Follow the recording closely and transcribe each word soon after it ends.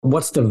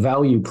what's the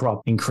value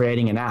prop in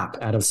creating an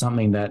app out of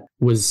something that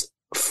was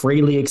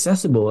freely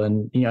accessible?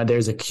 And,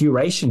 there's a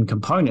curation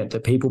component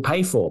that people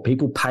pay for.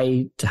 People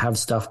pay to have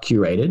stuff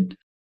curated.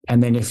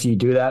 And then if you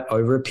do that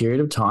over a period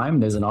of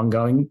time, there's an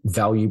ongoing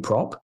value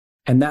prop.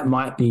 And that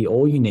might be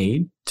all you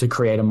need to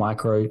create a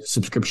micro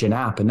subscription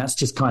app. And that's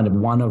just kind of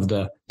one of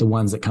the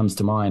ones that comes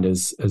to mind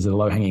as the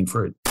low-hanging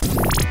fruit.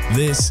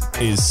 This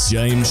is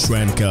James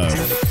Schramko.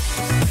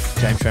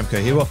 James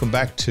Schramko here. Welcome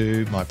back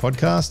to my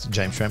podcast,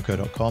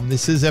 jamesschramko.com.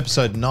 This is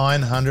episode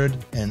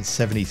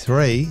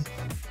 973,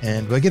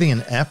 and we're getting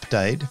an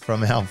update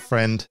from our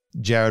friend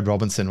Jarrod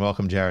Robinson.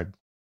 Welcome, Jarrod.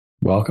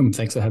 Welcome.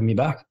 Thanks for having me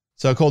back.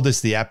 So I called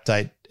this the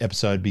update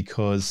episode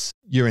because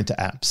you're into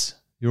apps.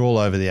 You're all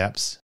over the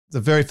apps.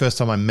 The very first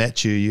time I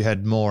met you, you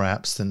had more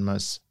apps than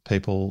most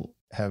people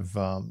have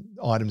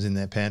items in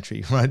their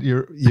pantry, right?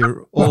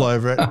 You're all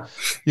over it.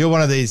 You're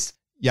one of these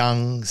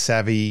young,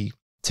 savvy,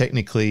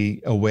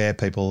 technically aware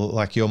people.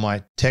 Like, you're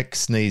my tech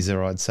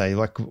sneezer, I'd say.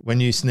 Like, when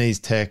you sneeze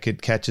tech,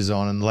 it catches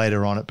on, and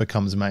later on it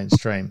becomes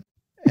mainstream.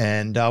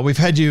 And we've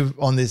had you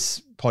on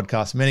this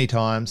podcast many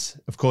times.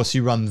 Of course,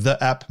 you run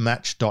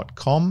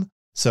theappmatch.com,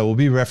 so we'll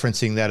be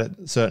referencing that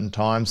at certain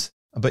times.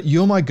 But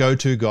you're my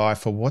go-to guy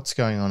for what's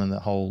going on in the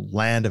whole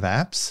land of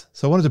apps.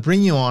 So I wanted to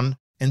bring you on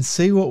and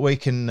see what we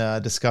can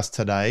discuss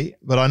today.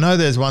 But I know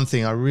there's one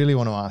thing I really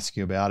want to ask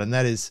you about, and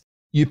that is,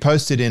 you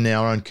posted in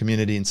our own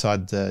community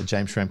inside the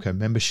James Schramko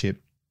membership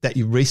that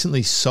you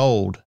recently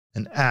sold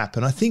an app.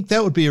 And I think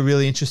that would be a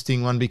really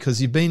interesting one,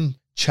 because you've been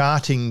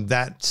charting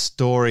that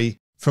story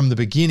from the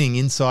beginning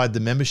inside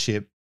the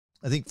membership.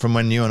 I think from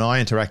when you and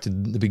I interacted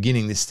in the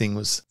beginning, this thing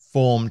was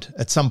formed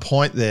at some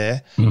point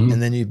there,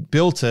 and then you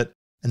built it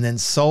and then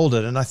sold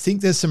it. And I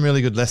think there's some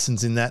really good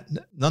lessons in that,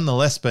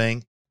 nonetheless,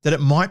 being that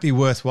it might be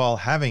worthwhile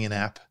having an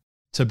app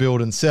to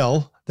build and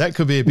sell. That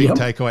could be a big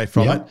takeaway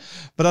from it.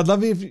 But I'd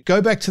love you to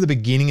go back to the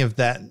beginning of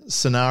that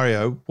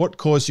scenario. What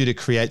caused you to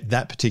create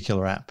that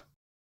particular app?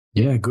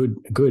 Yeah, good.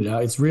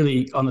 It's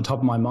really on the top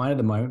of my mind at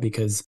the moment,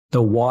 because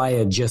the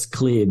wire just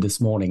cleared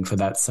this morning for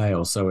that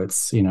sale. So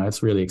it's,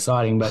 it's really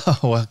exciting. But oh,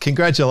 well,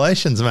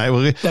 congratulations,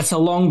 mate. That's a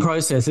long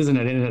process, isn't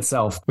it, in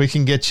itself? We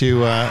can get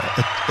you a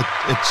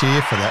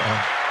cheer for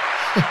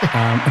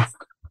that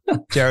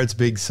one. Jarrod's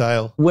big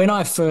sale. When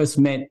I first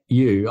met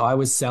you, I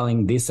was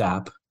selling this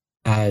app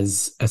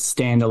as a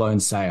standalone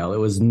sale. It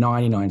was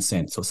 99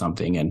 cents or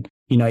something. And,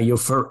 you're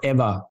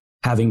forever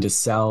having to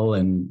sell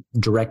and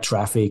direct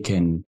traffic,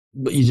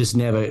 but you just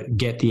never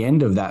get the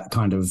end of that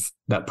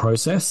that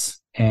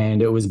process.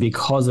 And it was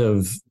because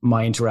of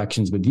my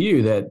interactions with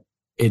you that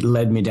it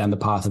led me down the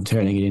path of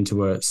turning it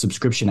into a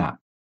subscription app.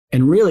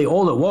 And really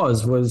all it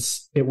was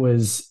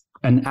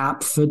an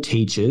app for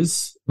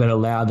teachers that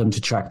allowed them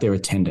to track their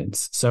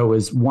attendance. So it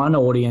was one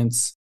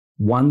audience,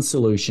 one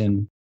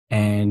solution.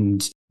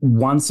 And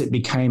once it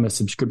became a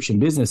subscription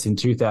business in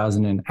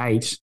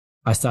 2008,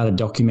 I started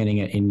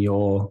documenting it in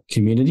your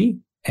community.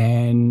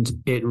 And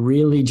it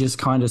really just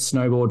kind of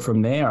snowballed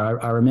from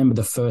there. I remember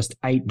the first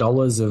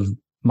 $8 of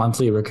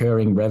monthly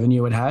recurring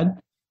revenue it had.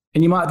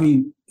 And you might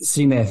be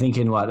sitting there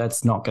thinking, like,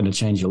 that's not going to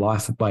change your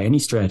life by any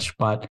stretch.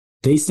 But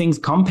these things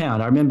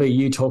compound. I remember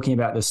you talking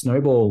about the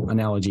snowball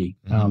analogy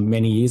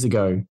many years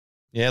ago.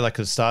 Yeah, like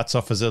it starts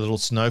off as a little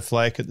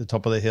snowflake at the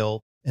top of the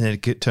hill, and then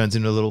it turns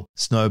into a little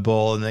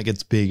snowball, and then it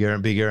gets bigger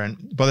and bigger.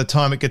 And by the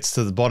time it gets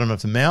to the bottom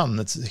of the mountain,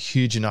 it's a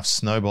huge enough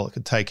snowball. It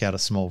could take out a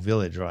small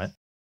village, right?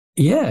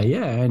 Yeah.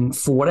 And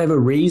for whatever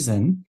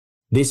reason,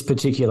 this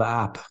particular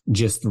app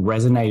just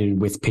resonated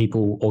with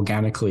people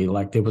organically.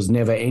 Like, there was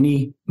never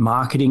any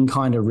marketing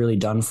kind of really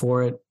done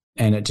for it.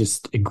 And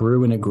it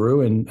grew and it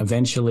grew. And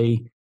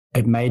eventually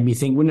it made me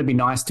think, wouldn't it be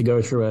nice to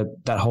go through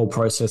that whole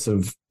process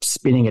of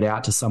spinning it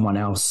out to someone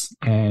else?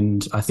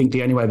 And I think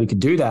the only way we could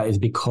do that is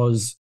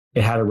because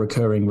it had a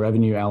recurring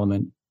revenue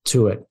element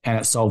to it, and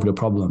it solved a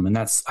problem. And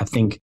that's, I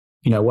think,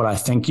 what I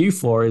thank you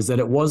for is that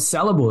it was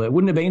sellable. It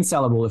wouldn't have been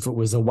sellable if it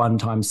was a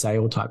one-time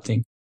sale type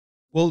thing.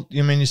 Well,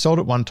 you sold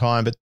it one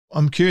time, but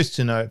I'm curious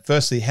to know,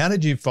 firstly, how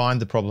did you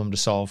find the problem to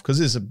solve? Because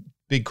there's a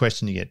big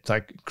question you get. It's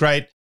like,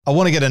 great, I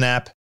want to get an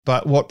app,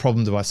 but what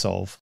problem do I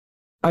solve?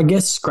 I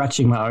guess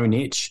scratching my own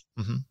itch.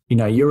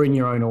 You're in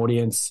your own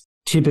audience,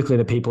 typically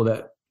the people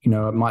that,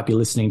 might be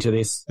listening to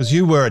this. Because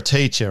you were a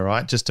teacher,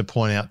 right? Just to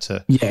point out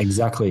to... Yeah,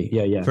 exactly.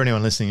 Yeah. For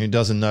anyone listening who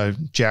doesn't know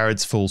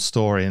Jarrod's full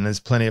story, and there's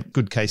plenty of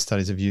good case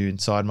studies of you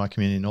inside my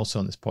community and also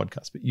on this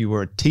podcast, but you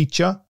were a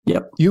teacher.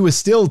 Yep. You were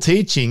still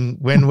teaching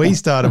when we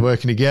started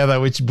working together,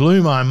 which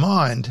blew my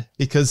mind,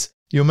 because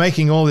you're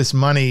making all this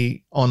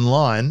money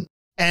online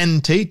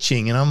and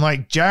teaching. And I'm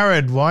like,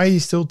 Jarrod, why are you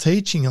still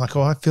teaching? You're like,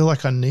 I feel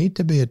like I need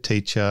to be a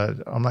teacher.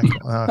 I'm like,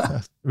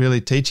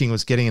 really, teaching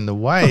was getting in the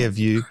way of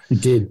you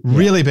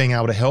really being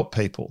able to help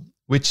people,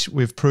 which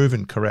we've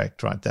proven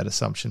correct, right? That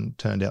assumption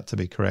turned out to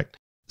be correct.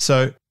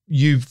 So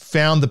you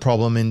found the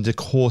problem in the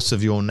course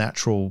of your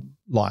natural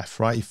life,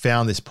 right? You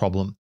found this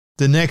problem.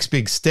 The next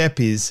big step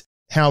is,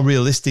 how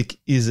realistic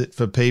is it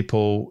for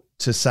people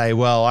to say,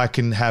 well, I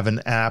can have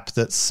an app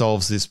that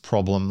solves this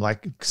problem?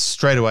 Like,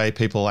 straight away,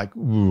 people are like,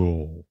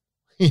 whoa,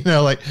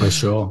 Like, For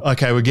sure.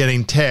 okay, we're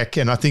getting tech.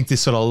 And I think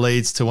this sort of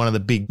leads to one of the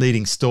big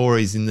leading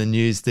stories in the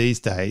news these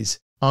days.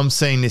 I'm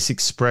seeing this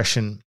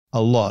expression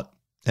a lot,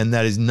 and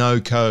that is no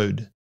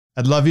code.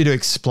 I'd love you to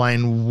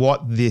explain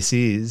what this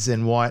is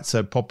and why it's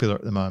so popular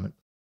at the moment.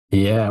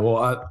 Yeah,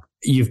 well,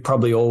 you've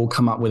probably all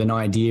come up with an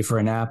idea for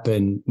an app,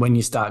 and when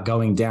you start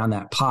going down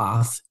that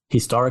path,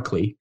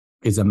 historically,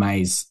 is a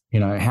maze.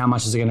 How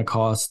much is it going to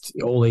cost?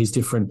 All these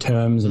different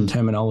terms and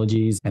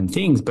terminologies and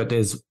things, but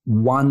there's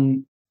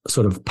one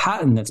sort of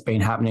pattern that's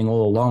been happening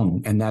all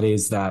along, and that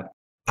is that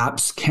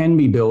apps can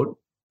be built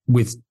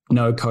with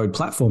no-code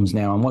platforms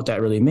now. And what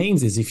that really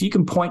means is if you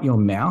can point your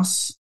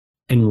mouse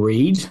and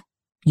read,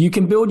 you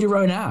can build your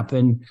own app.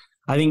 And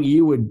I think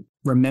you would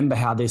remember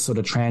how this sort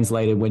of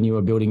translated when you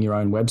were building your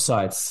own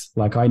websites.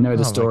 Like I know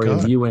the story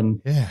of you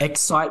and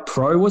Excite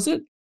Pro, was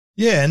it?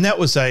 Yeah, and that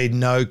was a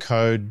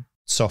no-code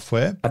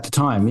software. At the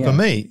time, yeah. For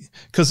me,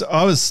 because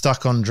I was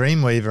stuck on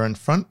Dreamweaver and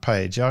Front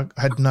Page. I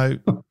had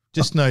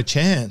just no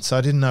chance.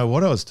 I didn't know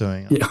what I was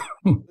doing. Yeah.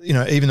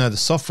 Even though the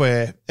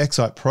software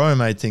Excite Pro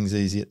made things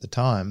easy at the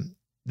time,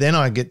 then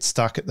I get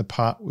stuck at the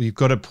part where you've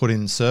got to put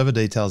in server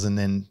details and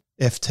then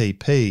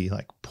FTP,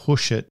 like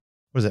push it.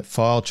 What is it?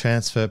 File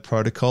transfer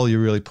protocol.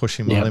 You're really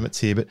pushing my limits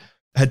here, but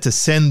I had to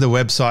send the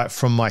website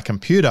from my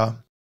computer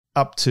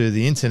up to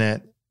the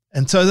internet.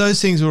 And so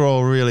those things were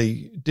all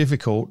really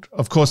difficult.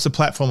 Of course, the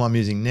platform I'm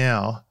using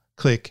now,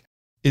 Click,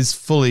 is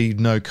fully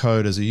no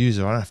code as a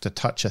user. I don't have to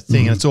touch a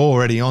thing, and it's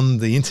already on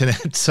the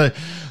internet. So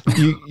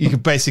you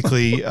could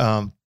basically,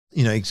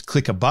 you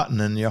click a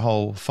button and your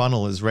whole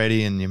funnel is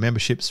ready and your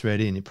membership's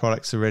ready and your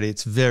products are ready.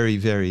 It's very,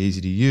 very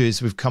easy to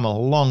use. We've come a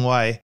long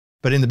way.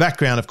 But in the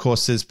background, of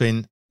course, there's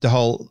been the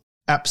whole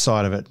app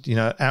side of it.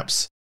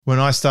 Apps, when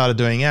I started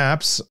doing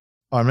apps,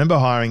 I remember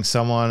hiring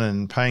someone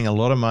and paying a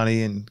lot of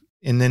money and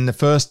then the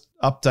first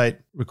update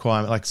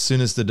requirement, like as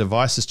soon as the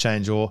devices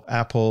change or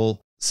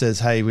Apple says,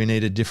 hey, we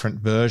need a different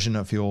version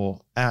of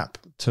your app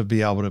to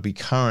be able to be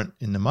current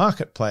in the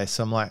marketplace.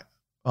 I'm like,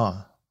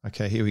 oh,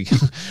 okay, here we go.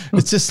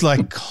 It's just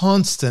like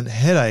constant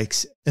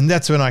headaches. And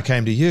that's when I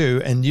came to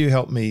you and you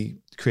helped me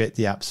create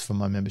the apps for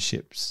my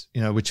memberships,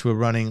 which were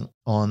running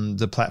on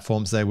the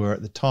platforms they were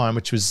at the time,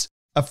 which was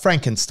a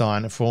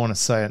Frankenstein, if I want to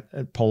say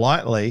it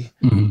politely.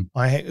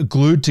 I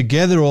glued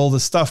together all the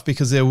stuff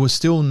because there was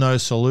still no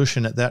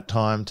solution at that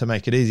time to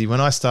make it easy.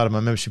 When I started my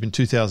membership in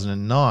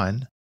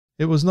 2009,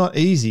 it was not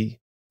easy.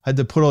 I had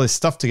to put all this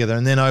stuff together.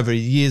 And then over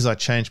years, I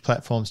changed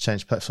platforms.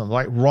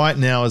 Like right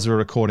now, as we're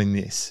recording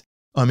this,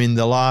 I'm in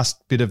the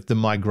last bit of the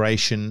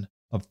migration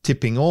of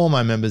tipping all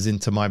my members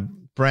into my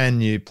brand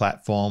new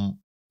platform,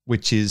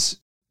 which is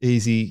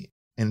easy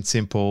and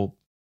simple.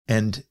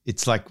 And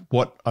it's like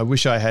what I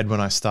wish I had when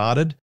I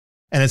started.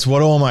 And it's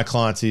what all my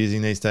clients are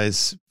using these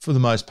days for the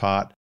most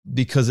part,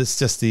 because it's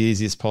just the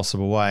easiest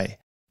possible way.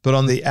 But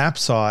on the app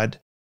side,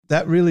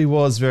 that really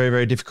was very,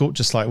 very difficult,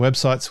 just like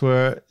websites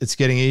were. It's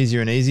getting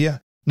easier and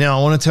easier. Now,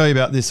 I want to tell you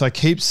about this. I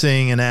keep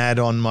seeing an ad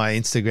on my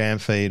Instagram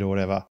feed or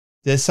whatever.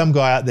 There's some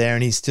guy out there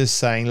and he's just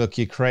saying, look,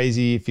 you're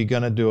crazy. If you're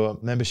going to do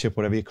a membership,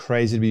 whatever, you're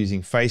crazy to be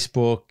using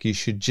Facebook. You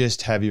should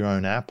just have your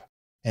own app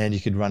and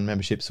you could run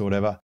memberships or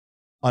whatever.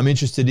 I'm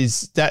interested,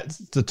 is that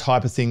the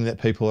type of thing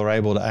that people are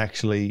able to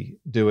actually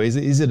do? Is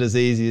it as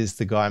easy as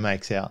the guy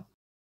makes out?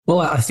 Well,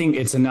 I think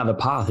it's another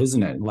path,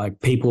 isn't it? Like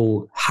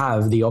people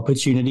have the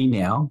opportunity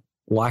now,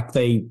 like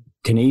they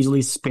can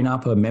easily spin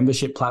up a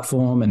membership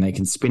platform and they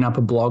can spin up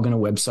a blog and a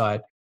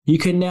website. You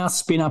can now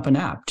spin up an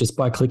app just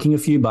by clicking a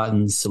few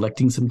buttons,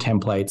 selecting some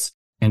templates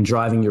and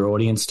driving your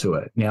audience to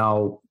it.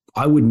 Now,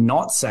 I would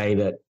not say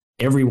that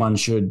everyone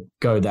should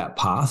go that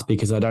path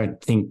because I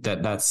don't think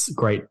that that's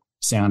great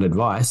sound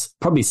advice.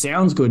 Probably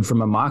sounds good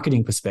from a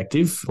marketing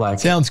perspective. Like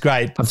sounds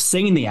great. I've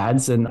seen the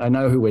ads and I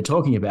know who we're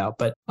talking about,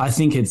 but I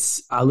think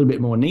it's a little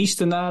bit more niche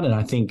than that. And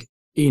I think,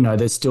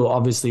 there's still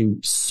obviously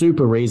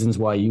super reasons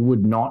why you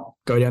would not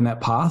go down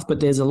that path, but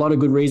there's a lot of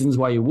good reasons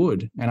why you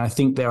would. And I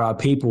think there are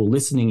people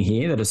listening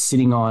here that are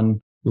sitting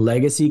on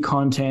legacy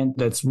content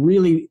that's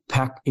really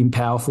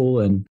powerful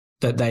and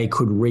that they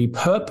could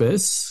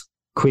repurpose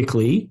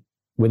quickly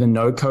with a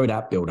no-code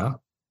app builder.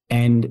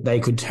 And they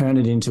could turn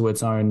it into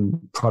its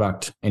own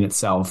product in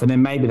itself. And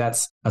then maybe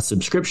that's a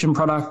subscription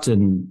product.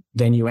 And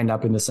then you end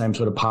up in the same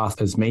sort of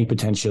path as me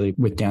potentially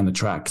with down the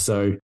track.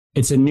 So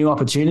it's a new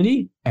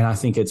opportunity and I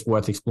think it's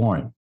worth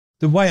exploring.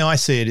 The way I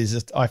see it is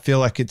that I feel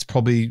like it's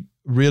probably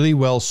really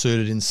well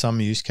suited in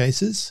some use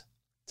cases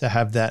to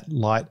have that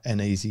light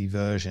and easy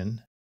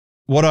version.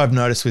 What I've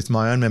noticed with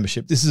my own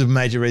membership, this is a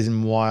major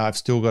reason why I've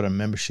still got a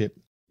membership,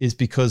 is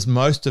because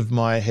most of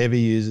my heavy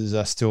users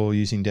are still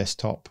using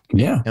desktop.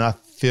 Yeah. And I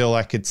feel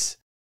like it's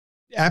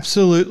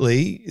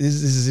absolutely,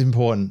 this is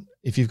important.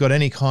 If you've got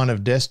any kind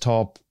of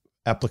desktop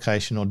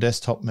application or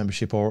desktop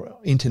membership or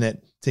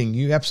internet thing,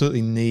 you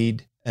absolutely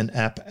need an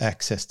app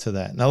access to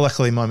that. Now,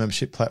 luckily, my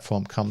membership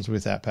platform comes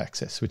with app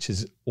access, which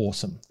is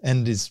awesome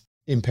and is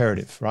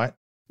imperative, right?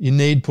 You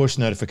need push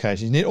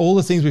notifications. You need all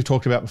the things we've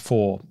talked about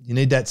before. You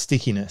need that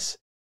stickiness.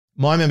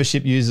 my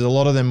membership users, a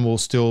lot of them will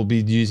still be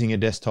using a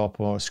desktop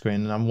or a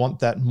screen, and I want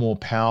that more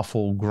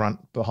powerful grunt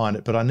behind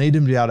it, but I need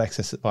them to be able to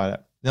access it by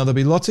that. Now, there'll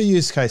be lots of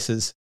use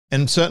cases,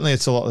 and certainly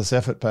it's a lot less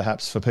effort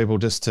perhaps for people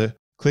just to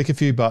click a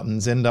few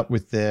buttons, end up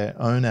with their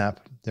own app,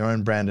 their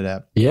own branded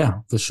app. Yeah,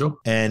 for sure.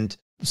 And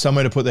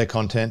somewhere to put their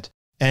content.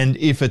 And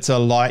if it's a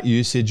light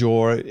usage,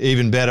 or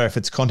even better, if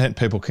it's content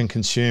people can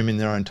consume in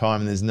their own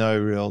time and there's no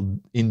real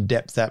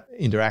in-depth app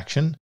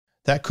interaction,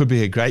 that could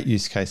be a great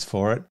use case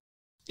for it.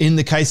 In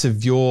the case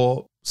of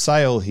your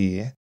sale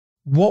here,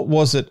 what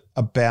was it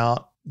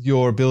about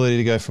your ability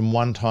to go from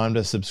one time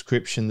to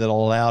subscription that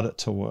allowed it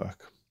to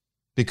work?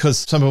 Because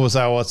some people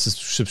say, oh, it's a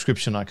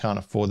subscription, I can't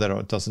afford that, or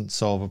it doesn't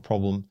solve a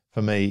problem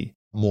for me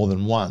more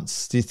than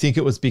once. Do you think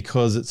it was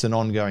because it's an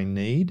ongoing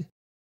need?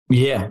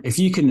 Yeah, if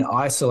you can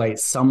isolate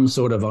some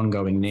sort of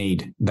ongoing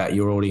need that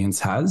your audience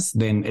has,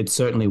 then it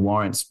certainly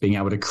warrants being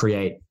able to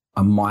create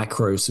a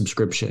micro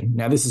subscription.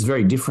 Now, this is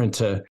very different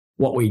to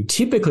what we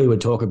typically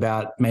would talk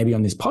about maybe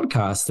on this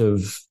podcast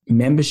of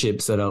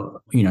memberships that are,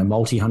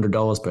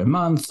 multi-$100 per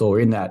month or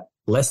in that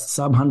less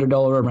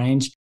sub-$100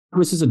 range.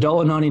 This is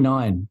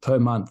 $1.99 per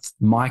month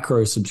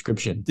micro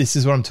subscription. This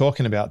is what I'm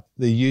talking about.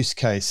 The use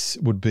case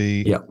would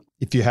be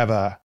if you have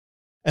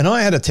and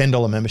I had a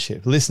 $10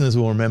 membership. Listeners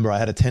will remember I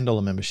had a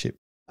 $10 membership,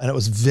 and it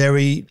was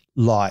very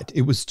light.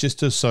 It was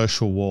just a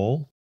social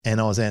wall, and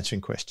I was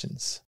answering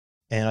questions.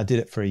 And I did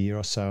it for a year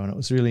or so, and it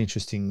was a really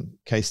interesting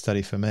case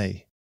study for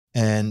me.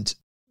 And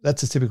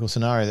that's a typical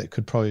scenario that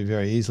could probably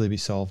very easily be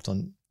solved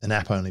on an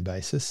app-only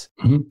basis.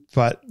 Mm-hmm.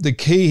 But the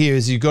key here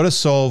is you've got to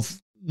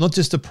solve not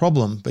just a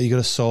problem, but you've got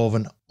to solve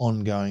an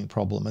ongoing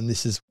problem. And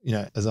this is,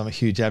 as I'm a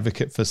huge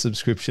advocate for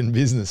subscription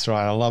business,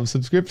 right? I love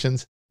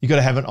subscriptions. You've got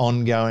to have an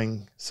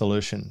ongoing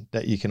solution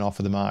that you can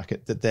offer the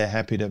market that they're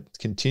happy to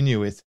continue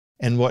with.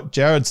 And what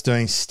Jarrod's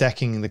doing,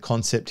 stacking the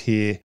concept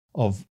here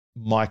of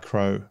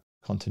micro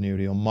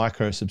continuity or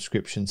micro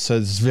subscription. So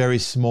there's a very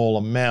small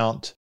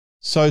amount,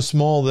 so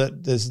small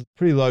that there's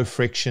pretty low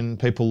friction.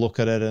 People look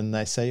at it and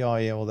they say, oh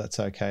yeah, well, that's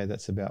okay.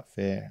 That's about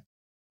fair.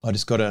 I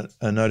just got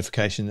a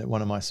notification that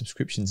one of my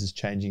subscriptions is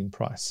changing in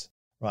price,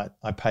 right?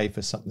 I pay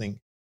for something.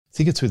 I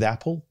think it's with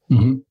Apple,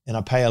 and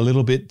I pay a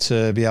little bit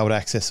to be able to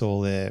access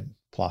all their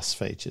Plus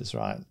features,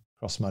 right,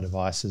 across my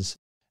devices.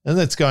 And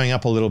that's going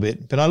up a little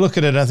bit. But I look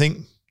at it and I think,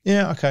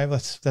 yeah, okay,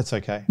 that's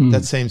okay.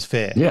 That seems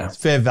fair. Yeah. It's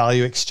fair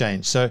value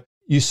exchange. So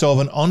you solve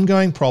an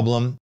ongoing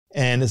problem,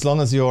 and as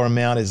long as your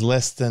amount is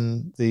less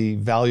than the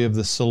value of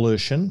the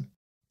solution,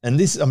 and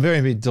this, I'm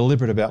very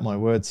deliberate about my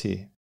words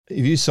here.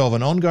 If you solve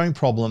an ongoing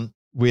problem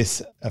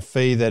with a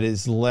fee that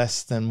is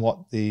less than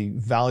what the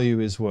value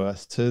is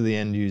worth to the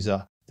end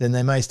user, then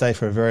they may stay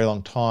for a very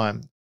long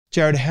time.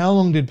 Jarrod, how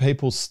long did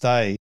people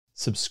stay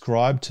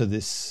subscribe to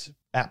this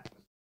app?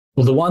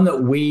 Well, the one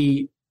that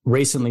we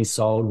recently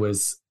sold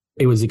was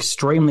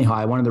extremely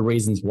high. One of the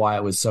reasons why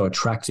it was so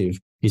attractive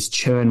is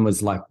churn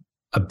was like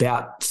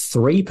about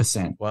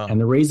 3%. Wow. And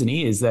the reason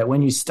is that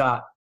when you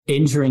start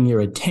entering your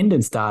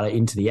attendance data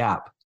into the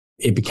app,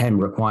 it became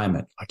a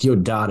requirement. Like your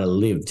data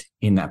lived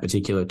in that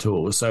particular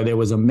tool. So there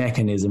was a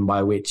mechanism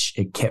by which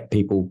it kept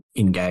people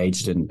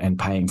engaged and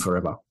paying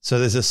forever. So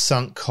there's a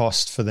sunk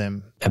cost for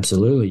them.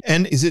 Absolutely.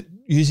 And is it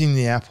using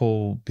the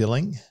Apple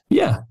billing?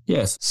 Yeah,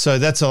 yes. So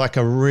that's like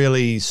a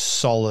really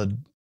solid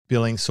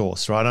billing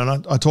source, right?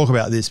 And I talk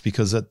about this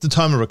because at the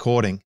time of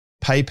recording,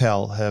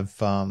 PayPal have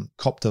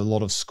copped a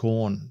lot of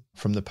scorn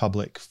from the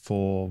public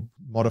for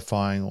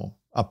modifying or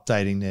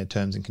updating their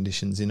terms and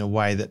conditions in a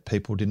way that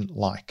people didn't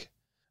like.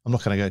 I'm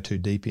not going to go too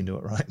deep into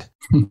it, right?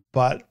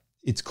 But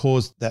it's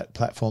caused that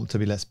platform to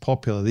be less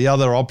popular. The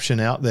other option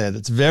out there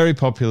that's very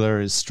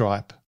popular is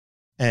Stripe.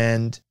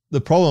 And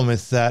the problem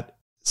with that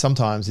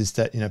sometimes is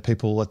that,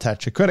 people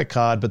attach a credit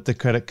card, but the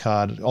credit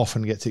card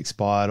often gets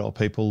expired or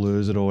people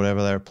lose it or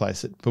whatever, they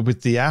replace it. But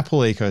with the Apple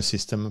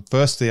ecosystem,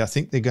 firstly, I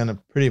think they're going to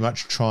pretty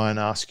much try and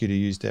ask you to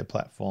use their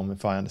platform,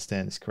 if I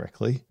understand this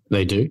correctly.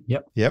 They do,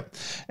 Yep.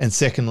 And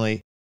secondly,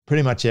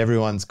 pretty much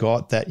everyone's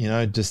got that,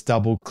 just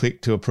double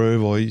click to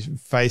approve or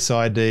Face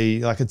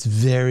ID. Like it's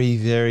very,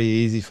 very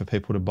easy for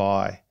people to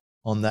buy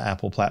on the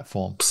Apple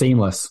platform.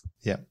 Seamless.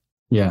 Yep.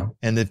 Yeah.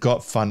 And they've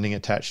got funding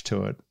attached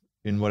to it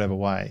in whatever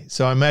way.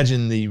 So I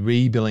imagine the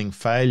rebilling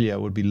failure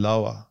would be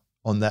lower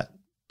on that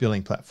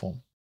billing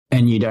platform.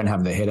 And you don't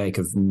have the headache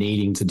of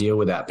needing to deal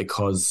with that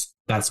because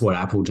that's what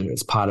Apple do.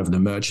 It's part of the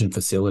merchant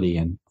facility.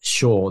 And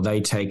sure, they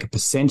take a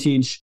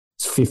percentage.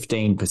 It's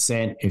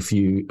 15% if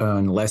you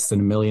earn less than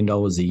 $1 million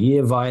a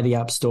year via the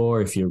App Store.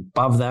 If you're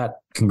above that,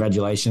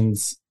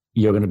 congratulations,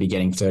 you're going to be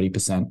getting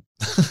 30%.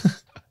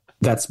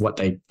 That's what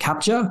they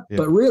capture. Yep.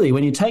 But really,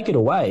 when you take it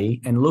away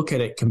and look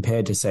at it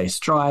compared to, say,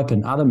 Stripe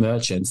and other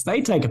merchants,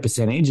 they take a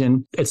percentage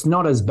and it's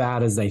not as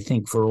bad as they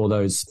think for all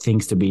those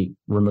things to be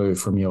removed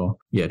from your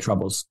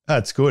troubles.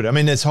 That's good. I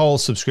mean, there's whole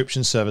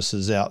subscription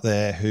services out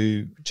there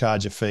who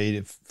charge a fee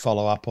to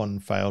follow up on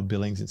failed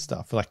billings and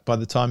stuff. Like by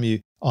the time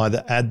you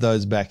either add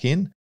those back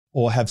in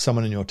or have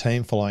someone in your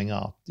team following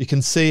up, you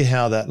can see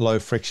how that low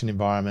friction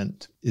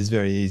environment is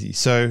very easy.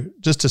 So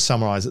just to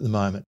summarize at the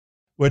moment,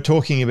 we're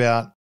talking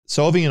about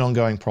solving an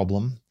ongoing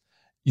problem,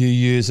 you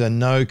use a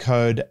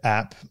no-code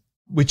app,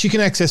 which you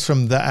can access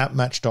from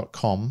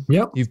theappmatch.com.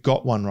 Yep. You've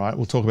got one, right?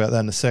 We'll talk about that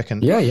in a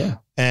second. Yeah.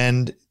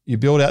 And you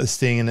build out this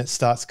thing and it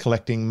starts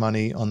collecting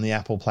money on the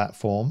Apple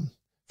platform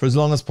for as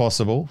long as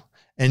possible.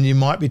 And you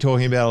might be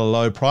talking about a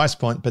low price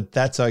point, but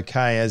that's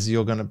okay, as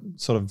you're going to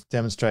sort of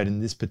demonstrate in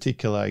this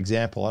particular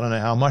example. I don't know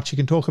how much you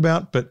can talk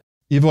about, but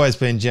you've always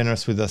been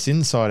generous with us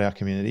inside our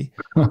community.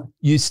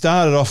 You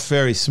started off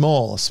very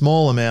small, a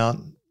small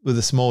amount with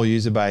a small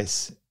user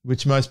base,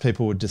 which most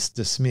people would just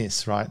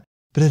dismiss, right?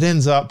 But it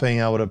ends up being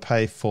able to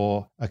pay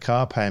for a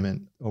car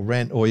payment or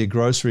rent or your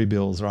grocery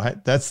bills,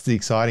 right? That's the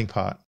exciting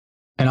part.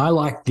 And I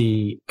like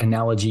the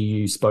analogy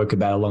you spoke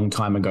about a long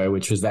time ago,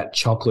 which was that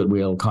chocolate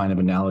wheel kind of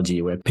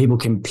analogy where people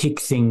can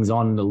pick things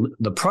on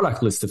the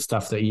product list of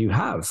stuff that you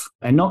have,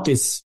 and not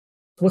this.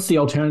 What's the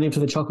alternative to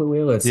the chocolate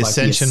wheel? It's the like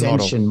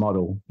ascension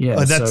model.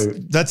 Yeah.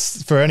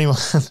 That's for anyone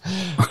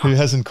who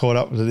hasn't caught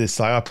up with this.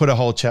 Like, I put a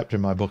whole chapter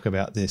in my book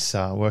about this,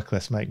 Work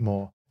Less, Make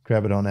More.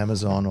 Grab it on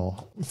Amazon or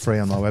free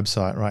on my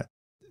website, right?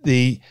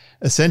 The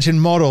ascension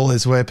model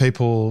is where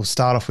people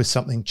start off with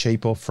something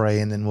cheap or free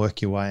and then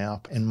work your way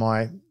up. And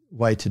my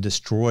way to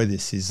destroy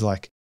this is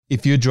like,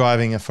 if you're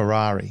driving a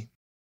Ferrari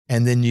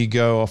and then you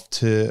go off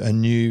to a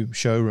new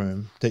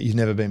showroom that you've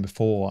never been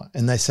before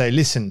and they say,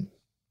 listen,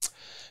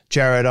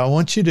 Jarrod, I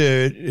want you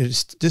to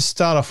just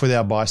start off with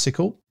our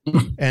bicycle.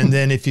 And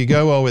then if you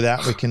go well with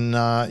that,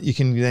 you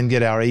can then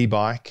get our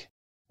e-bike.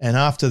 And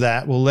after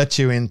that, we'll let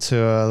you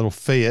into a little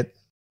Fiat.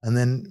 And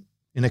then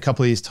in a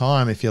couple of years'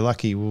 time, if you're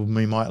lucky,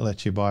 we might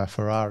let you buy a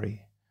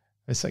Ferrari.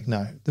 It's like,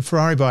 no, the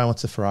Ferrari buyer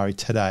wants a Ferrari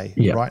today,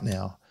 right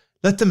now.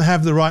 Let them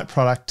have the right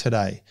product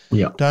today.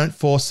 Yeah. Don't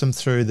force them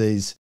through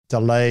these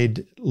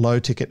delayed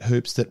low-ticket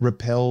hoops that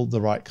repel the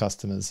right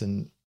customers.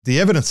 And the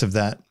evidence of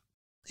that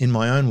in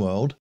my own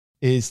world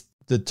is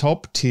the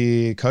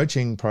top-tier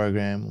coaching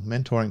program,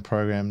 mentoring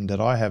program that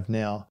I have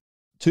now.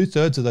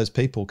 2/3 of those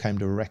people came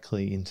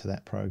directly into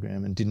that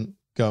program and didn't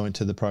go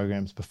into the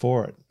programs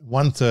before it.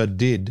 1/3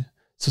 did.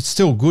 So it's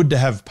still good to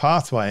have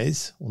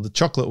pathways, or the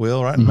chocolate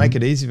wheel, right? And make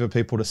it easy for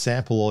people to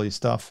sample all your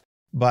stuff.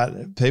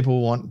 But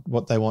people want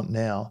what they want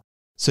now.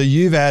 So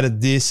you've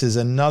added this as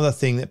another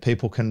thing that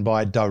people can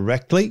buy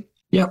directly,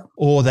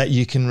 or that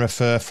you can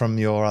refer from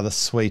your other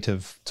suite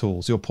of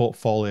tools, your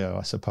portfolio,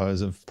 I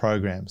suppose, of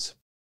programs.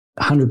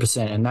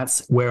 100%. And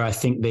that's where I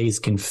think these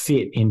can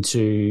fit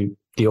into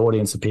the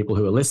audience of people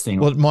who are listening.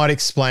 Well, it might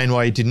explain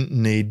why you didn't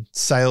need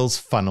sales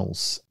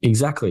funnels.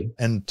 Exactly.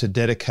 And to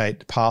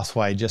dedicate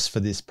pathway just for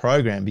this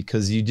program,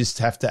 because you just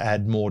have to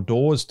add more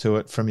doors to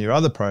it from your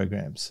other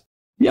programs.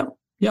 Yeah.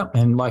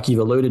 And like you've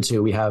alluded to,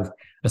 we have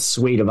a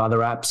suite of other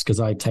apps, because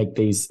I take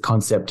these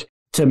concept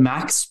to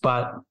max,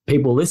 but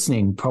people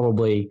listening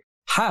probably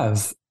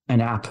have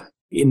an app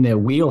in their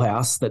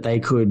wheelhouse that they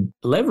could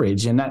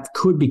leverage, and that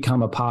could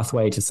become a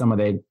pathway to some of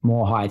their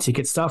more high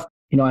ticket stuff.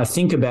 I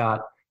think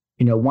about,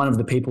 one of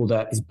the people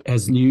that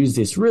has used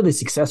this really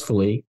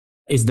successfully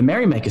is the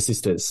Merrymaker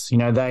sisters.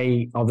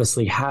 They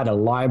obviously had a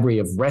library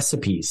of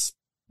recipes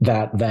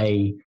that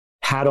they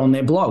had on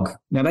their blog.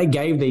 Now, they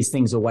gave these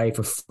things away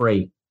for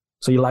free.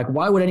 So you're like,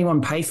 why would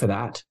anyone pay for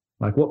that?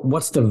 Like,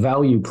 what's the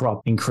value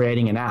prop in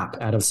creating an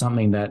app out of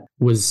something that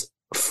was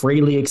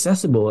freely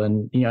accessible?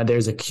 And,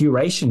 there's a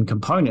curation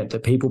component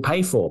that people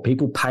pay for.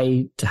 People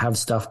pay to have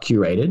stuff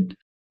curated.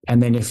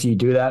 And then if you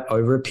do that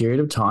over a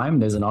period of time,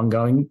 there's an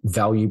ongoing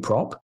value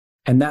prop.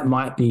 And that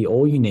might be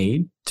all you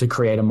need to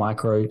create a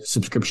micro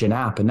subscription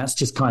app. And that's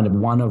just kind of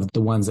one of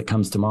the ones that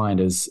comes to mind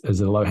as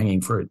a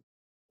low-hanging fruit.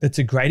 It's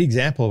a great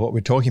example of what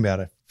we're talking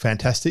about, a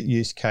fantastic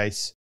use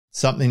case,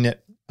 something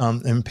that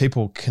and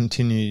people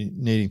continue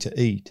needing to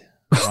eat,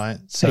 right?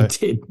 So they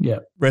did, yeah.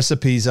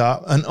 Recipes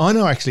are, and I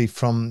know actually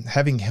from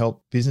having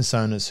helped business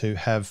owners who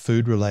have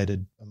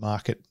food-related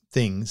market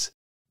things,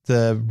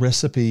 the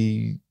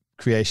recipe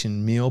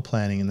creation, meal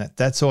planning, and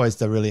that's always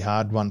the really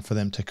hard one for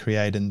them to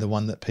create and the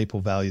one that people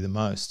value the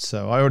most.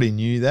 So I already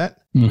knew that,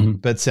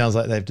 but it sounds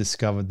like they've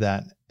discovered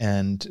that.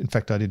 And in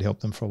fact, I did help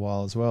them for a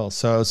while as well.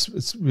 So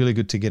it's really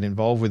good to get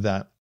involved with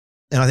that.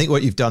 And I think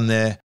what you've done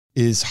there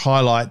is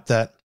highlight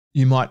that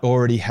you might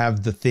already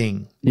have the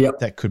thing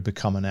that could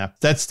become an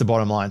app. That's the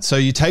bottom line. So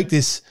you take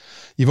this,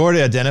 you've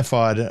already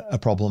identified a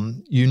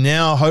problem. You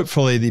now,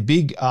 hopefully, the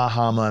big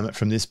aha moment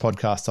from this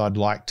podcast I'd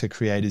like to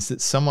create is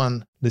that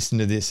someone listening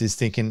to this is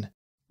thinking,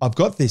 I've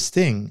got this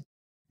thing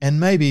and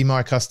maybe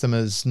my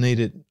customers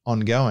need it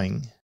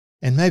ongoing.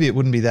 And maybe it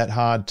wouldn't be that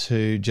hard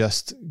to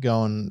just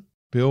go and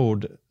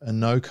build a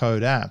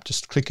no-code app.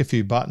 Just click a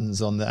few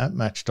buttons on the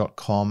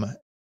appmatch.com.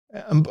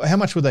 How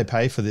much would they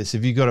pay for this?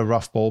 Have you got a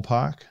rough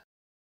ballpark?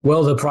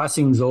 Well, the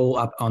pricing's all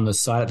up on the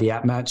site at the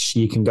App Match.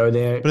 You can go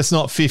there. But it's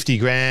not 50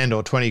 grand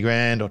or 20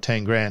 grand or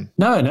 10 grand.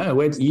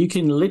 No. You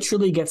can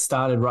literally get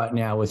started right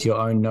now with your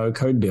own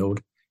no-code build,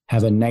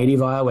 have a native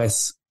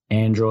iOS,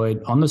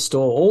 Android on the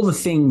store, all the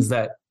things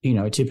that,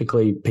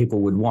 typically people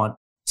would want,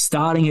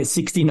 starting at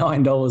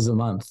 $69 a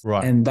month.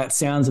 Right. And that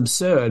sounds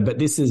absurd, but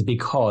this is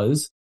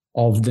because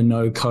of the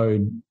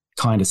no-code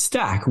kind of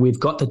stack. We've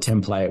got the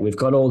template. We've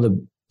got all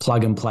the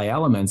plug and play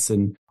elements.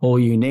 And all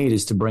you need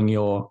is to bring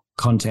your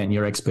content,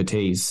 your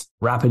expertise,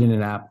 wrap it in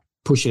an app,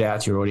 push it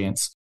out to your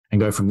audience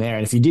and go from there.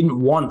 And if you didn't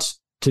want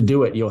to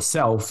do it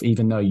yourself,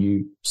 even though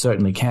you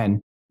certainly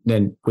can,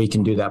 then we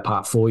can do that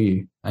part for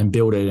you and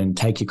build it and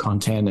take your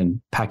content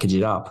and package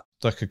it up.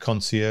 Like a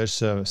concierge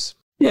service.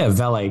 Yeah,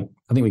 valet.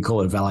 I think we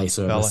call it a valet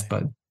service,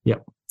 but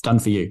yep, done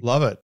for you.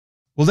 Love it.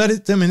 Well,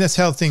 that's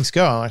how things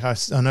go. Like I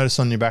noticed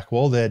on your back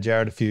wall there,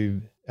 Jarrod, a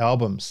few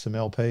albums, some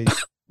LPs.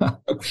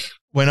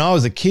 When I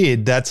was a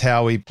kid, that's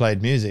how we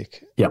played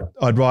music. Yep.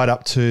 I'd ride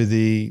up to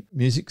the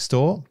music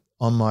store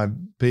on my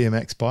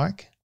BMX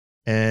bike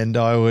and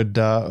I would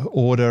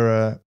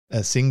order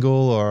a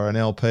single or an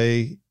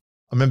LP.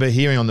 I remember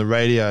hearing on the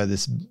radio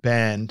this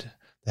band,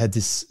 they had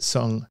this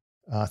song,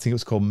 I think it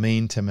was called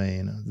Mean to Me,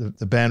 and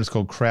the band was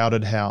called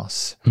Crowded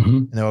House,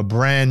 and they were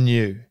brand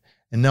new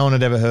and no one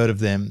had ever heard of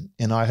them.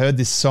 And I heard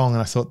this song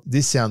and I thought,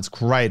 this sounds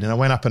great. And I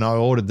went up and I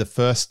ordered the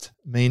first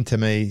Mean to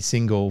Me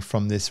single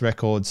from this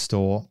record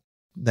store.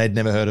 They'd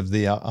never heard of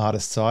the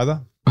artists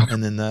either.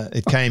 And then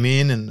it came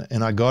in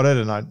and I got it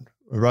and I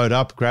rode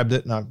up, grabbed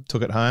it and I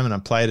took it home and I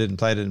played it and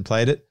played it and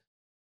played it.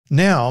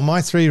 Now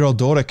my 3-year-old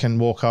daughter can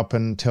walk up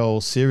and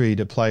tell Siri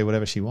to play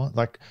whatever she wants.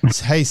 Like,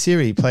 hey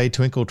Siri, play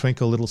Twinkle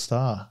Twinkle Little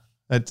Star.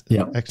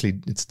 Actually,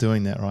 it's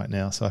doing that right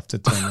now, so I have to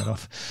turn that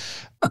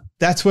off.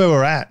 That's where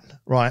we're at,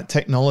 right?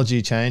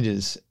 Technology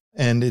changes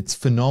and it's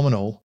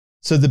phenomenal.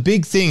 So the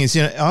big thing is,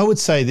 I would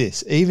say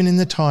this, even in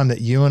the time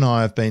that you and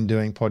I have been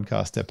doing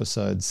podcast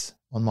episodes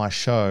on my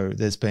show,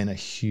 there's been a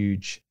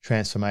huge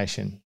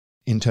transformation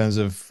in terms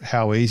of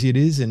how easy it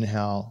is and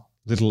how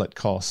little it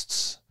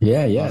costs.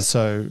 Yeah.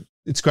 So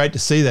it's great to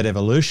see that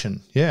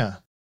evolution. Yeah.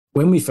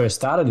 When we first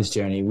started this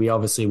journey, we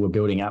obviously were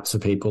building apps for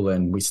people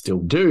and we still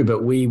do,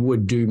 but we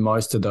would do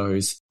most of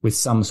those with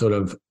some sort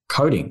of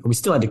coding. We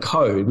still had to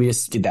code. We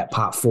just did that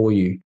part for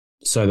you.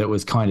 So that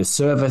was kind of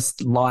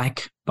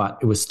service-like, but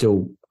it was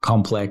still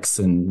complex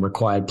and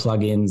required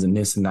plugins and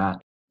this and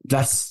that.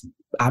 That's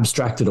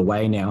abstracted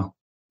away now,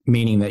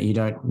 meaning that you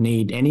don't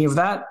need any of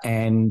that.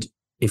 And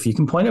if you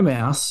can point a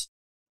mouse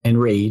and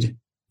read,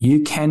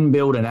 you can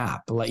build an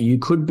app. Like you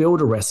could build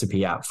a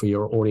recipe app for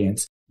your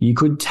audience. You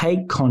could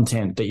take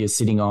content that you're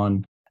sitting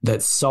on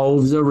that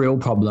solves a real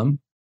problem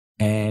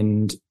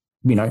and,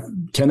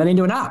 turn that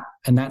into an app.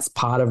 And that's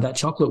part of that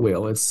chocolate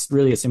wheel. It's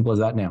really as simple as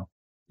that now.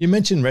 You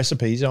mentioned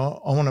recipes. I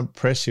want to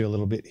press you a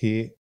little bit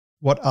here.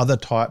 What other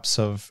types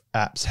of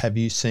apps have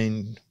you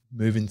seen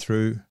moving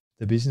through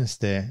the business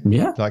there?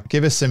 Yeah. Like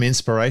give us some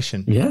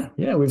inspiration. Yeah.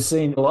 We've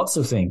seen lots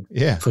of things.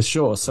 Yeah. For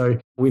sure. So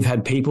we've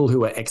had people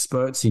who are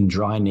experts in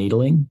dry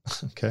needling.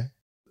 Okay.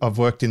 I've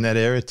worked in that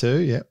area too.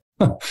 Yeah.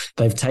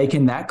 They've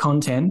taken that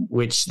content,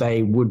 which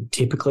they would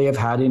typically have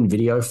had in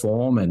video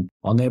form and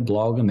on their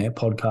blog and their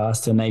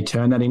podcast, and they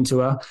turn that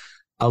into a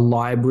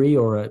library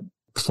or a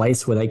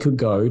place where they could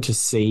go to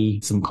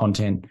see some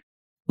content,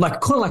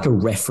 call it like a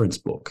reference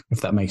book, if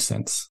that makes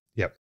sense.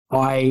 Yep.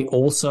 I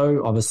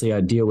also, obviously,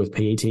 I deal with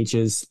PE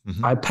teachers.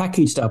 Mm-hmm. I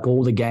packaged up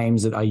all the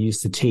games that I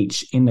used to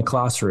teach in the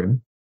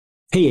classroom,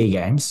 PE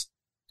games,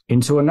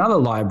 into another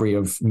library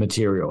of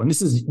material. And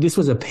this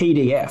was a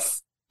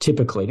PDF.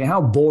 Typically. Now,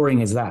 how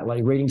boring is that?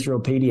 Like reading through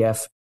a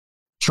PDF,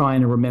 trying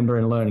to remember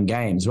and learn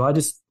games. Well, I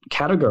just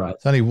categorize.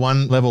 It's only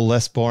one level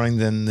less boring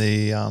than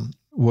the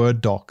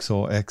Word docs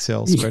or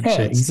Excel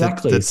spreadsheets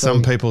exactly. that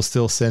some people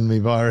still send me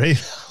via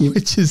email,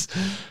 which is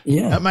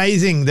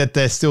amazing that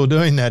they're still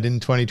doing that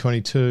in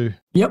 2022.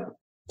 Yep.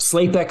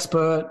 Sleep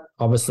expert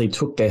obviously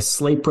took their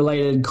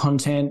sleep-related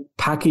content,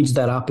 packaged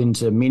that up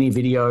into mini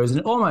videos, and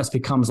it almost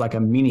becomes like a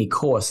mini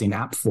course in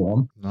app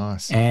form.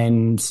 Nice.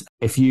 And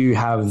if you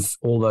have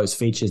all those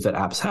features that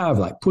apps have,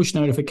 like push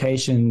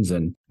notifications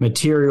and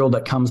material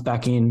that comes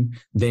back in,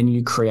 then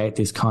you create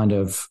this kind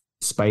of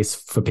space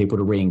for people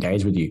to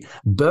re-engage with you.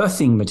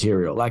 Birthing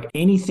material, like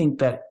anything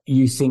that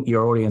you think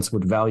your audience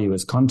would value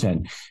as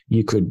content,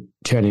 you could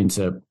turn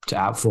into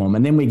app form.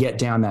 And then we get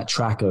down that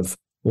track of,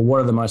 well,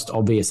 what are the most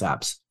obvious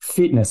apps?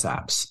 Fitness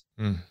apps.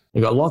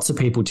 You've got lots of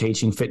people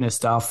teaching fitness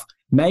stuff.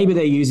 Maybe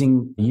they're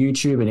using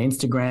YouTube and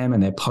Instagram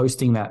and they're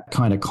posting that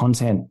kind of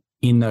content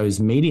in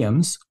those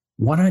mediums.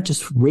 Why don't I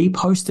just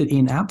repost it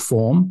in app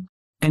form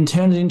and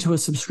turn it into a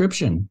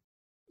subscription?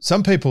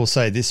 Some people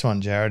say this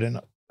one, Jarrod, and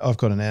I've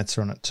got an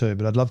answer on it too,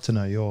 but I'd love to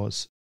know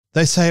yours.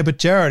 They say, but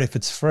Jarrod, if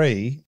it's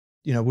free,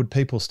 would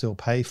people still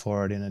pay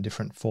for it in a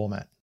different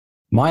format?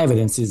 My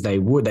evidence is they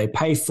would. They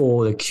pay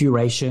for the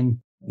curation,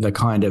 the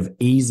kind of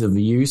ease of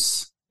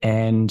use.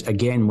 And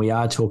again, we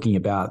are talking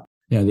about,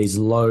 these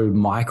low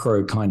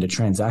micro kind of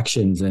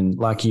transactions. And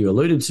like you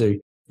alluded to,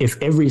 if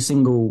every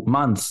single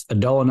month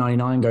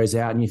 $1.99 goes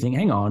out and you think,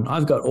 hang on,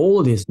 I've got all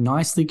of this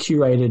nicely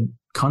curated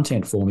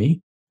content for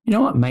me, you know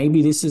what?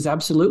 Maybe this is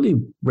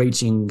absolutely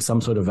reaching some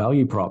sort of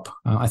value prop.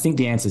 I think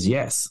the answer is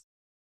yes.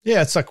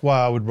 Yeah, it's like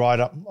why I would ride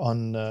up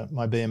on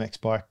my BMX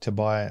bike to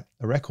buy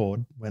a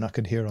record when I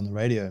could hear it on the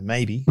radio,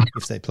 maybe,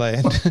 if they play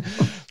it.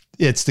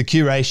 It's the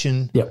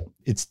curation. Yep.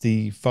 It's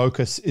the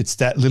focus. It's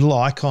that little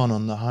icon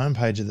on the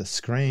homepage of the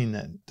screen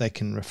that they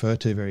can refer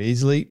to very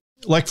easily.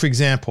 Like, for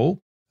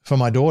example, For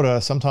my daughter,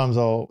 sometimes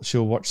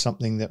she'll watch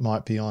something that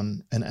might be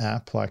on an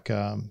app like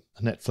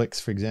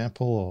Netflix, for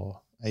example,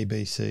 or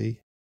ABC.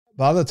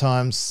 But other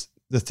times,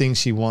 the thing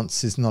she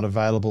wants is not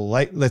available.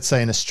 Like, let's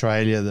say in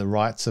Australia, the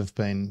rights have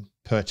been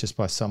purchased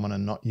by someone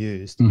and not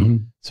used. Mm-hmm.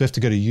 So we have to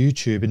go to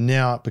YouTube, and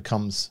now it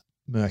becomes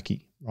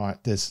murky, right?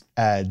 There's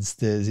ads,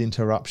 there's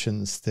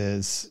interruptions,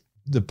 there's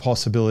the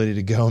possibility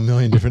to go a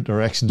million different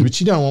directions, which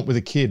you don't want with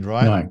a kid,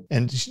 right? No.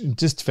 And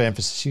just for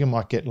emphasis, she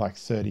might get like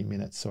 30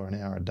 minutes or an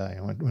hour a day.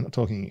 We're not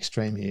talking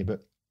extreme here,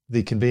 but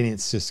the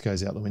convenience just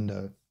goes out the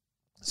window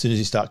as soon as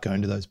you start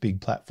going to those big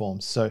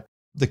platforms. So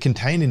the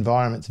contained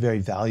environment's very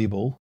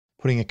valuable.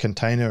 Putting a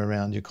container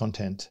around your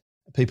content,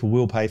 people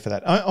will pay for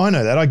that. I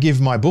know that. I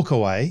give my book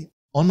away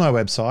on my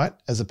website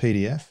as a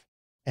PDF,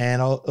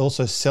 and I'll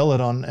also sell it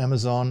on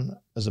Amazon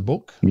as a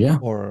book. Yeah.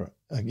 Or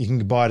you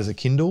can buy it as a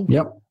Kindle.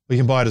 Yep. Or you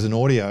can buy it as an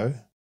audio.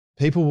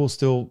 People will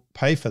still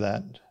pay for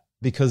that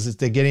because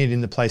they're getting it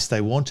in the place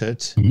they want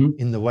it,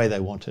 in the way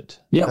they want it.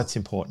 Yep. That's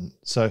important.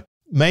 So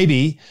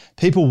maybe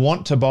people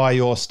want to buy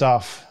your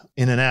stuff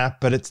in an app,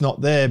 but it's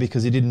not there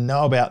because you didn't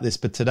know about this.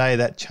 But today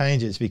that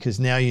changes, because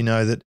now you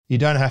know that you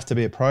don't have to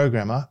be a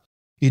programmer.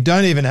 You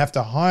don't even have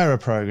to hire a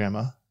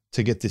programmer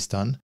to get this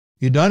done.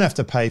 You don't have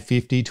to pay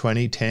 $50,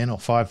 $20, $10 or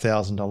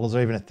 $5,000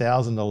 or even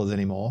 $1,000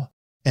 anymore.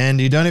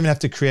 And you don't even have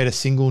to create a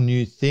single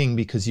new thing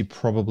because you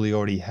probably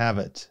already have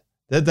it.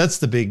 That's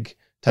the big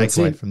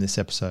takeaway from this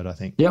episode, I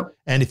think. Yep.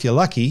 And if you're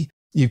lucky,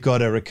 you've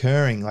got a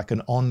recurring, like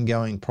an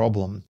ongoing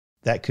problem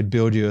that could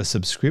build you a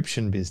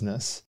subscription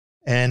business.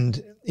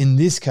 And in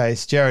this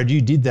case, Jarrod,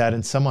 you did that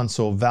and someone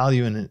saw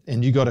value in it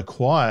and you got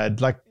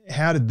acquired. Like,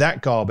 how did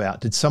that go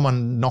about? Did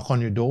someone knock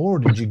on your door, or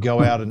did you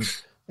go out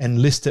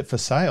and list it for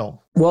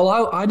sale?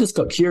 Well, I just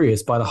got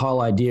curious by the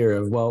whole idea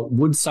of, well,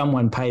 would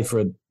someone pay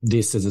for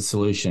this as a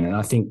solution? And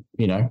I think,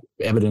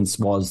 evidence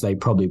was they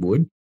probably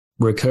would.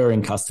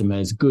 Recurring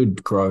customers,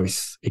 good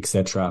growth,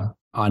 etc.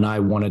 And I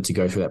wanted to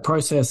go through that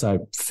process. I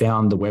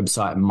found the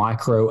website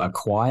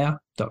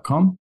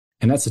microacquire.com.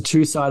 And that's a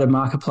two-sided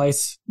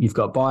marketplace. You've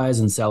got buyers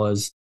and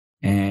sellers,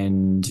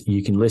 and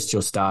you can list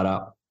your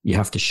startup. You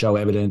have to show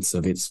evidence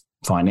of its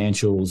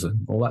financials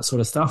and all that sort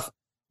of stuff.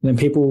 And then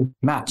people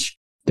match.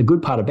 The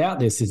good part about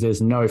this is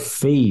there's no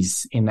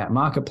fees in that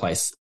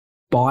marketplace.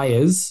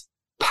 Buyers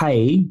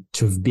pay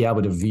to be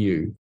able to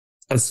view.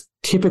 It's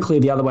typically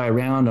the other way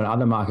around on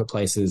other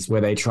marketplaces where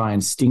they try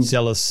and sting.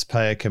 Sellers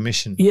pay a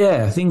commission.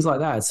 Yeah, things like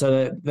that.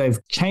 So they've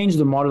changed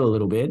the model a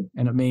little bit,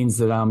 and it means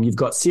that you've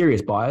got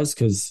serious buyers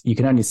because you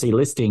can only see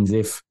listings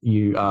if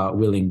you are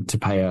willing to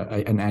pay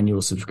an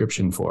annual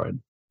subscription for it.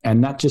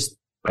 And that just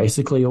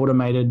basically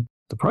automated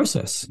the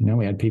process.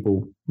 We had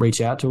people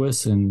reach out to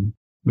us, and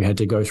we had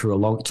to go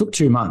through it took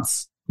 2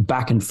 months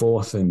back and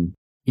forth and,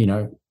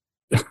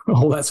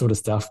 all that sort of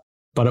stuff,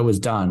 but it was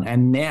done.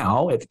 And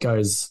now it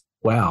goes,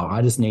 wow,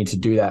 I just need to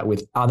do that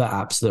with other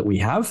apps that we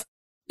have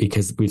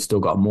because we've still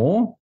got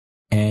more.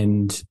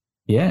 And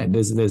yeah,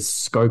 there's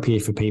scope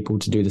here for people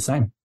to do the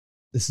same.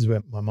 This is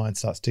where my mind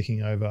starts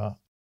ticking over.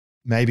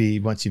 Maybe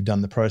once you've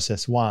done the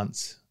process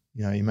once,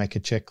 you make a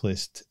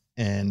checklist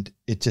and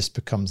it just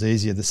becomes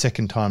easier. The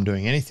second time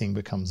doing anything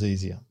becomes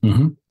easier.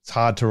 Mm-hmm. It's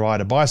hard to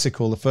ride a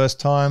bicycle the first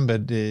time,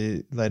 but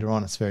later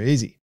on it's very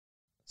easy.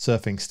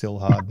 Surfing's still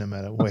hard no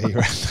matter where you're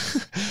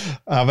at.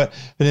 But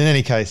in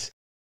any case,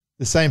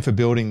 the same for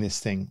building this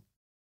thing.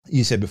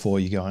 You said before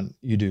you go and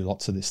you do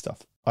lots of this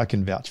stuff. I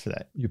can vouch for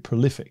that. You're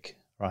prolific,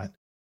 right?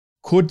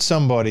 Could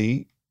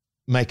somebody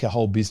make a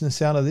whole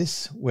business out of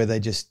this where they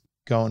just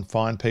go and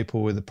find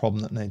people with a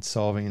problem that needs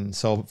solving and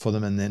solve it for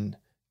them, and then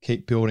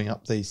keep building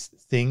up these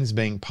things,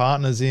 being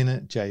partners in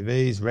it,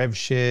 JVs, rev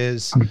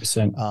shares,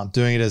 100%.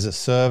 Doing it as a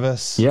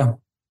service? Yeah.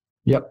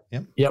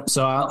 Yep.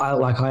 So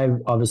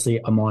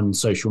I'm on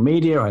social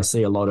media. I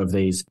see a lot of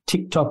these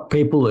TikTok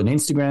people and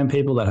Instagram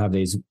people that have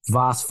these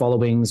vast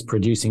followings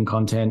producing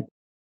content.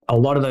 A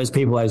lot of those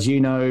people, as you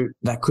know,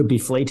 that could be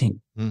fleeting.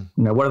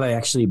 What are they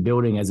actually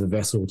building as a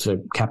vessel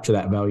to capture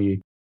that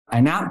value?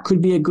 And that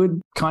could be a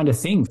good kind of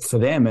thing for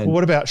them. And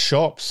what about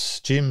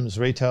shops, gyms,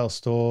 retail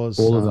stores,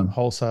 all of them,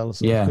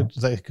 wholesalers? Yeah.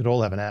 They could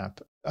all have an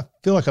app. I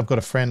feel like I've got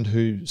a friend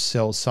who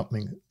sells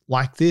something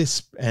like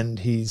this, and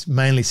he's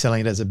mainly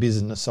selling it as a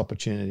business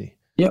opportunity.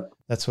 Yep.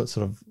 That's what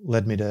sort of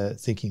led me to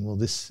thinking, well,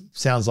 this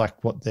sounds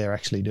like what they're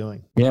actually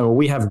doing. Yeah, well,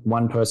 we have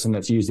one person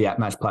that's used the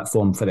AppMatch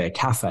platform for their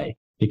cafe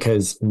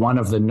because one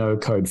of the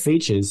no-code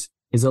features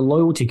is a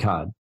loyalty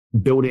card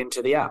built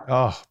into the app.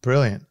 Oh,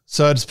 brilliant.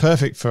 So it's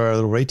perfect for a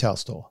little retail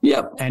store.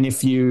 Yep. And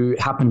if you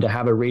happen to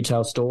have a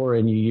retail store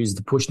and you use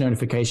the push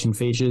notification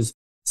features,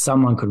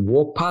 someone could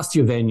walk past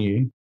your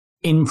venue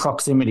in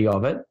proximity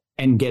of it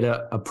and get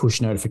a push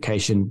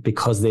notification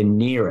because they're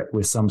near it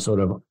with some sort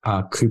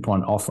of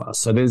coupon offer.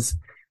 So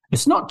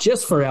it's not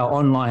just for our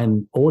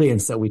online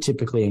audience that we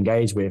typically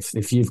engage with.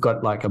 If you've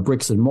got like a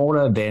bricks and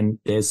mortar, then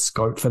there's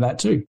scope for that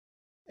too.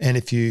 And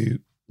if you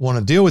want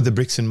to deal with the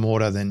bricks and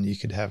mortar, then you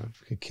could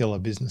have a killer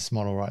business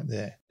model right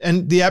there.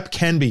 And the app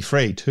can be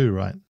free too,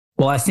 right?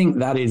 Well, I think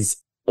that is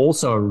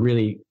also a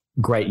really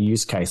great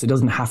use case. It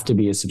doesn't have to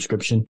be a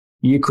subscription.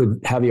 You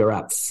could have your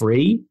app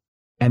free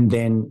and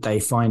then they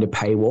find a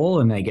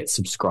paywall and they get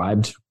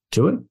subscribed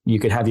to it. You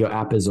could have your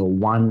app as a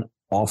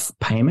one-off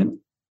payment,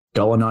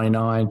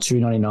 $1.99,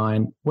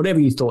 $2.99, whatever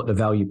you thought the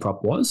value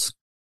prop was.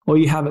 Or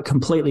you have it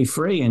completely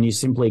free and you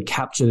simply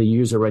capture the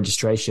user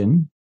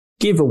registration,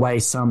 give away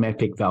some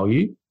epic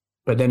value,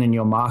 but then in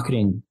your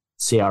marketing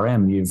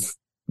CRM, you've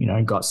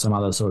got some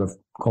other sort of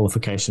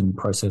qualification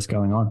process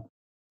going on.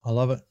 I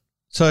love it.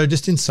 So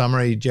just in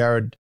summary,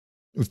 Jarrod,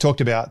 we've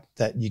talked about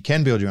that you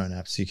can build your own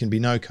apps. You can be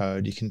no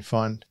code. You can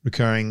find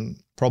recurring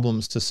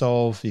problems to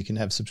solve. You can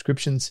have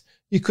subscriptions.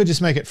 You could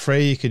just make it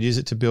free. You could use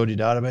it to build your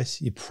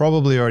database. You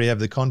probably already have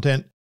the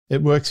content.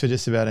 It works for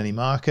just about any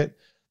market.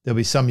 There'll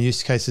be some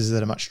use cases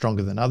that are much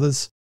stronger than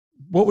others.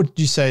 What would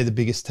you say the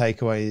biggest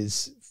takeaway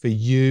is for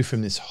you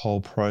from this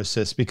whole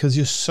process? Because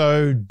you're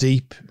so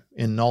deep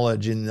in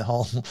knowledge in the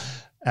whole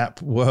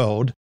app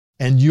world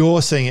and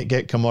you're seeing it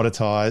get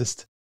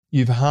commoditized.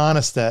 You've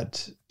harnessed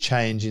that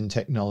change in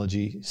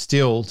technology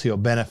still to your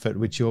benefit,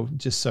 which you're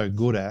just so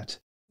good at.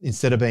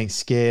 Instead of being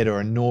scared or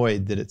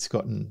annoyed that it's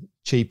gotten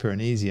cheaper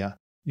and easier,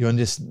 you're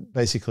just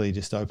basically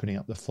just opening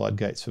up the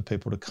floodgates for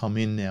people to come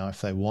in now if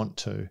they want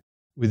to,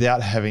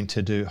 without having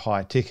to do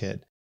high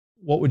ticket.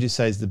 What would you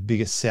say is the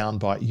biggest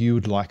soundbite you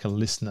would like a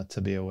listener to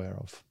be aware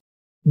of?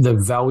 The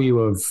value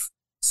of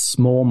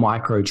small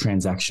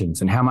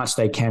microtransactions and how much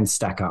they can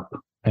stack up.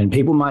 And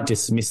people might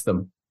dismiss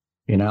them,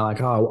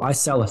 like, oh, I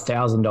sell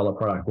 $1,000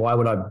 product. Why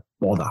would I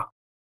bother,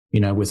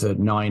 with a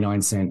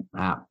 99-cent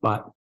app?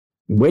 But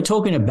we're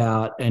talking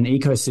about an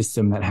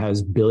ecosystem that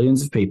has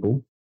billions of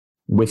people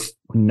with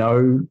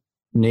no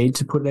need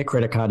to put their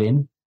credit card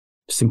in,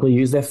 simply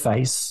use their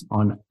face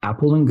on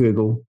Apple and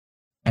Google,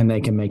 and they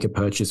can make a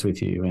purchase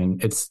with you.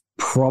 And it's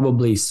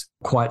probably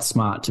quite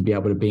smart to be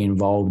able to be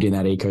involved in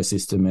that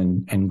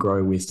ecosystem and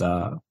grow with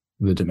the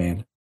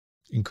demand.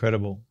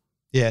 Incredible.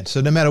 Yeah.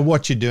 So no matter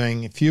what you're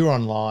doing, if you're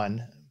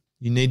online,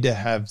 you need to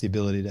have the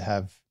ability to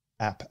have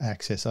app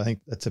access. I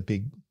think that's a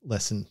big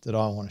lesson that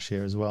I want to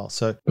share as well.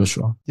 So for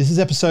sure. This is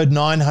episode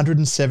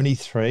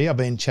 973. I've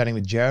been chatting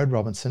with Jarrod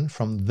Robinson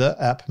from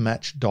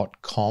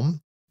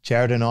theappmatch.com.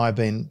 Jarrod and I have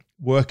been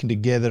working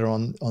together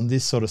on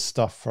this sort of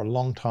stuff for a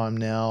long time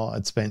now.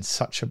 It's been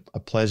such a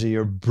pleasure.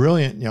 You're a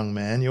brilliant young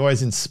man. You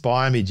always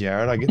inspire me,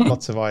 Jarrod. I get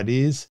lots of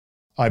ideas.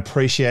 I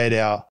appreciate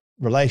our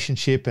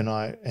relationship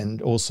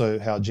and also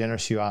how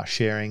generous you are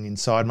sharing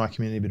inside my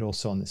community, but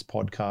also on this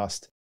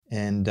podcast.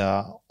 And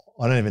I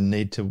don't even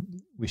need to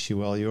wish you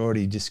well. You're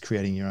already just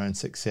creating your own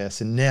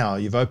success. And now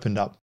you've opened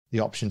up the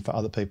option for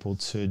other people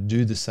to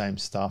do the same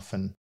stuff.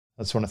 And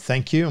I just want to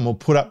thank you. And we'll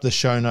put up the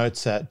show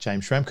notes at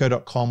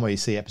jamesschramko.com where you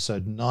see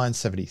episode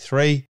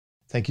 973.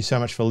 Thank you so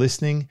much for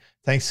listening.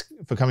 Thanks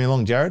for coming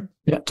along, Jarrod.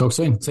 Yeah, talk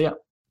soon. See ya.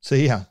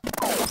 See ya.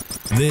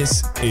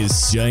 This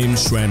is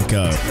James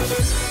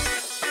Schramko.